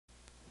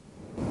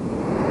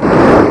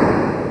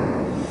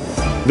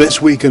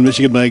This week in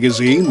Michigan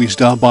Magazine, we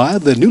stop by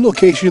the new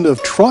location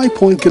of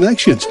Tri-Point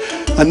Connections,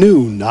 a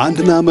new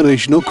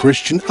non-denominational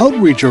Christian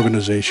outreach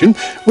organization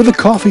with a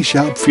coffee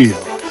shop feel.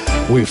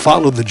 We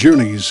followed the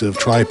journeys of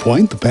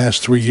Tri-Point the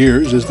past 3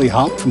 years as they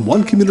hopped from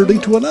one community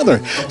to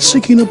another,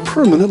 seeking a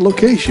permanent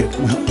location.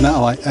 Well,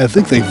 now I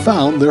think they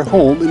found their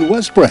home in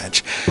West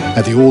Branch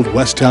at the old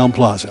West Town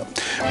Plaza.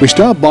 We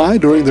stopped by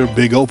during their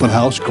big open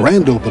house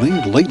grand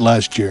opening late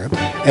last year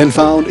and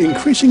found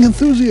increasing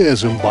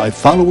enthusiasm by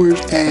followers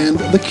and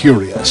the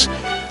curious.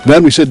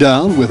 Then we sit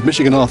down with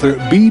Michigan author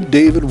B.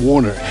 David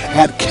Warner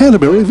at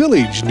Canterbury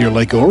Village near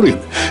Lake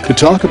Orion to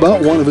talk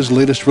about one of his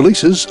latest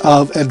releases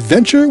of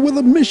Adventure with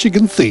a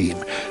Michigan Theme.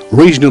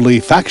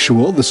 Regionally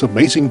factual, this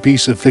amazing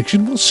piece of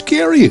fiction will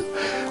scare you.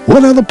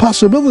 What are the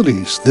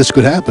possibilities this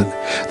could happen?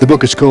 The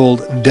book is called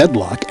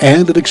Deadlock,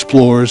 and it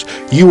explores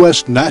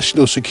U.S.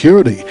 national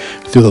security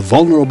through the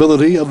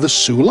vulnerability of the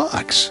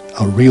Sulaks,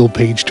 a real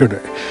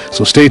page-turner.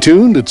 So stay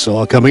tuned, it's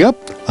all coming up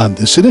on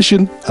this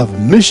edition of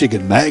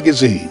Michigan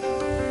Magazine.